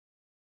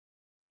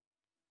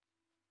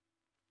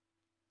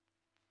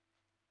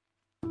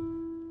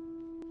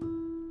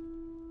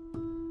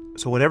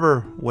So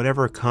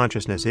whatever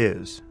consciousness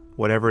is,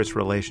 whatever its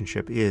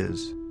relationship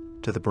is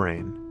to the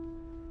brain,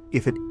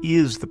 if it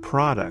is the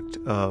product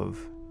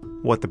of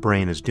what the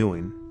brain is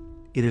doing,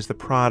 it is the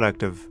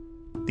product of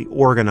the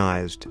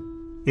organized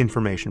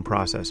information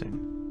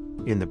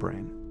processing in the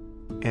brain.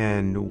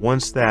 And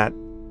once that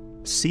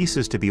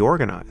ceases to be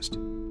organized,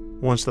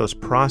 once those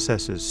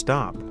processes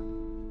stop,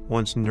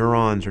 once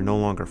neurons are no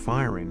longer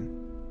firing,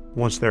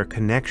 once their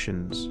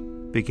connections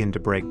begin to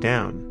break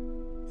down,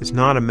 it's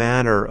not a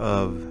matter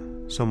of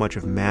so much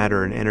of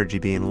matter and energy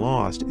being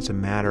lost, it's a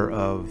matter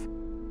of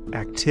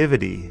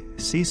activity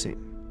ceasing.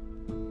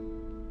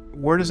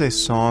 Where does a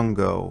song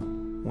go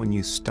when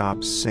you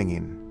stop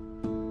singing?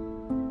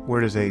 Where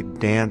does a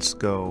dance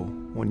go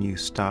when you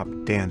stop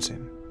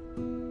dancing?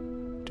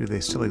 Do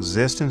they still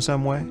exist in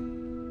some way?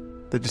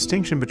 The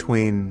distinction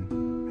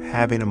between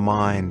having a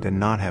mind and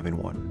not having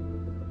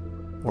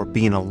one, or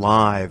being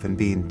alive and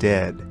being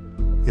dead,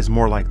 is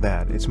more like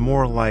that. It's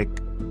more like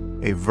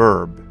a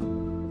verb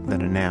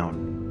than a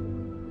noun.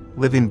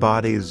 Living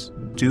bodies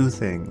do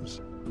things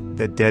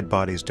that dead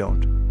bodies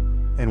don't.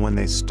 And when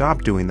they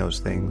stop doing those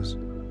things,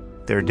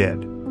 they're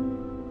dead.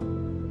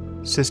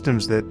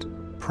 Systems that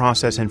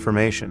process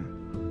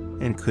information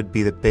and could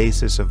be the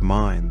basis of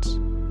minds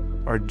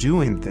are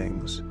doing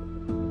things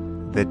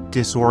that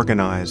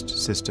disorganized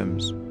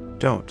systems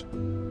don't.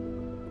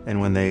 And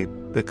when they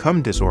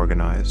become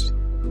disorganized,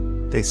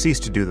 they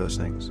cease to do those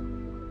things.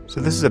 So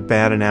this is a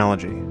bad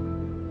analogy,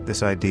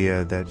 this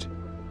idea that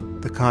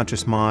the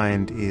conscious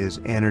mind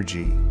is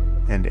energy,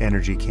 and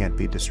energy can't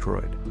be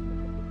destroyed.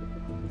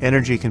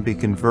 Energy can be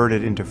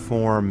converted into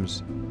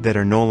forms that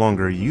are no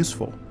longer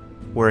useful,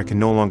 where it can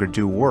no longer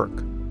do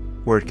work,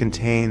 where it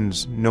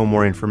contains no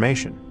more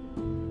information.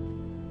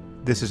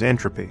 This is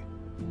entropy.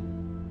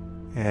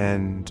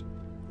 And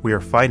we are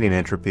fighting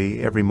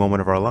entropy every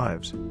moment of our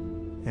lives.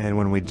 And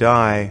when we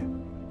die,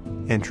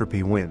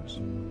 entropy wins.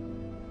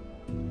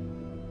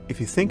 If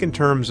you think in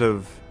terms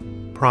of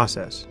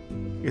process,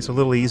 it's a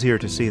little easier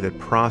to see that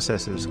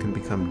processes can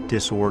become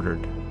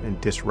disordered and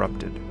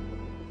disrupted,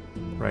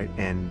 right?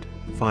 And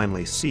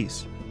finally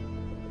cease.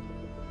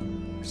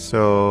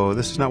 So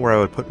this is not where I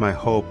would put my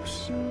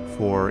hopes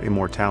for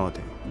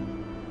immortality.